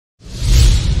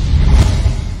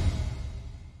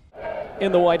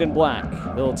in the white and black.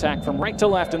 They'll attack from right to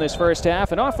left in this first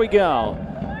half, and off we go.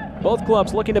 Both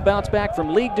clubs looking to bounce back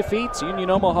from league defeats. Union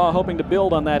Omaha hoping to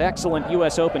build on that excellent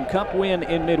U.S. Open Cup win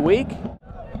in midweek.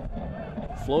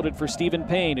 Floated for Stephen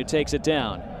Payne, who takes it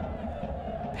down.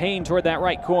 Payne toward that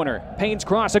right corner. Payne's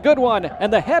cross, a good one,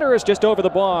 and the header is just over the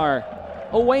bar.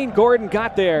 Oh, Wayne Gordon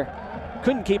got there.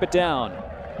 Couldn't keep it down.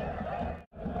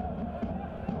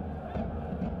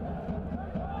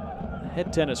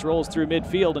 Head tennis rolls through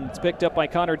midfield, and it's picked up by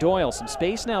Connor Doyle. Some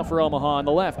space now for Omaha on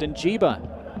the left, and Jiba.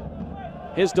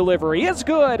 His delivery is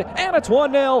good, and it's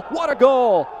 1-0. What a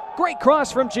goal! Great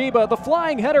cross from Jiba, the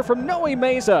flying header from Noe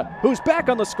Meza, who's back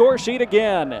on the score sheet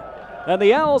again. And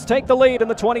the Owls take the lead in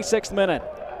the 26th minute.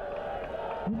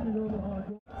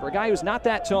 For a guy who's not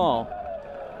that tall,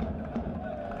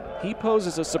 he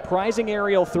poses a surprising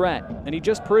aerial threat, and he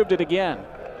just proved it again.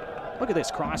 Look at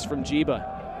this cross from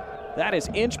Jiba. That is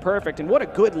inch perfect, and what a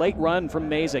good late run from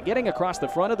Meza, getting across the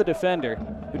front of the defender,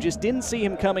 who just didn't see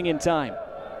him coming in time.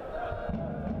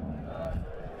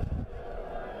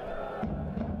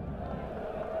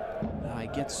 He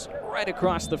gets right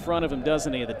across the front of him,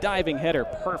 doesn't he? The diving header,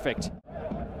 perfect.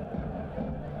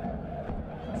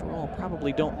 For all,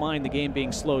 probably don't mind the game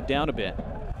being slowed down a bit.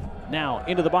 Now,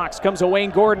 into the box comes a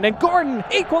Wayne Gordon, and Gordon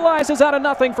equalizes out of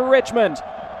nothing for Richmond.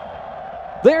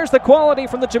 There's the quality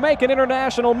from the Jamaican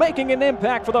international, making an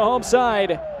impact for the home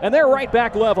side, and they're right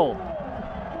back level.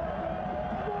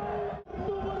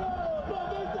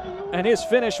 And his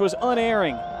finish was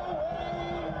unerring.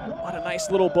 What a nice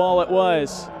little ball it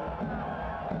was.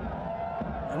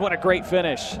 And what a great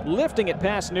finish, lifting it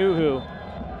past Nuhu.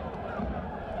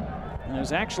 And it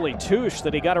was actually Touche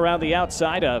that he got around the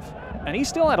outside of, and he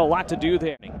still had a lot to do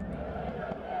there.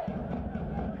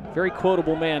 Very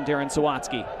quotable man, Darren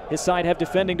Sawatsky. His side have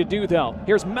defending to do, though.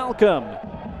 Here's Malcolm.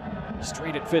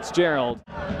 Straight at Fitzgerald.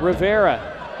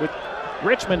 Rivera with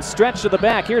Richmond stretched to the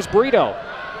back. Here's Brito.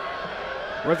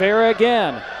 Rivera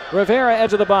again. Rivera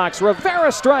edge of the box.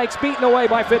 Rivera strikes, beaten away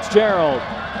by Fitzgerald.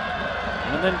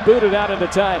 And then booted out into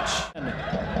touch.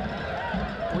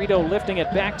 Brito lifting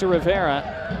it back to Rivera.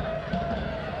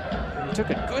 He took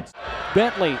a good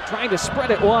Bentley trying to spread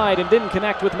it wide and didn't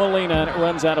connect with Molina, and it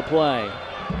runs out of play.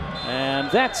 And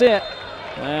that's it.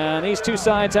 And these two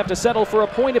sides have to settle for a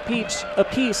point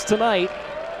apiece tonight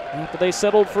after they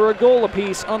settled for a goal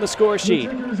apiece on the score sheet.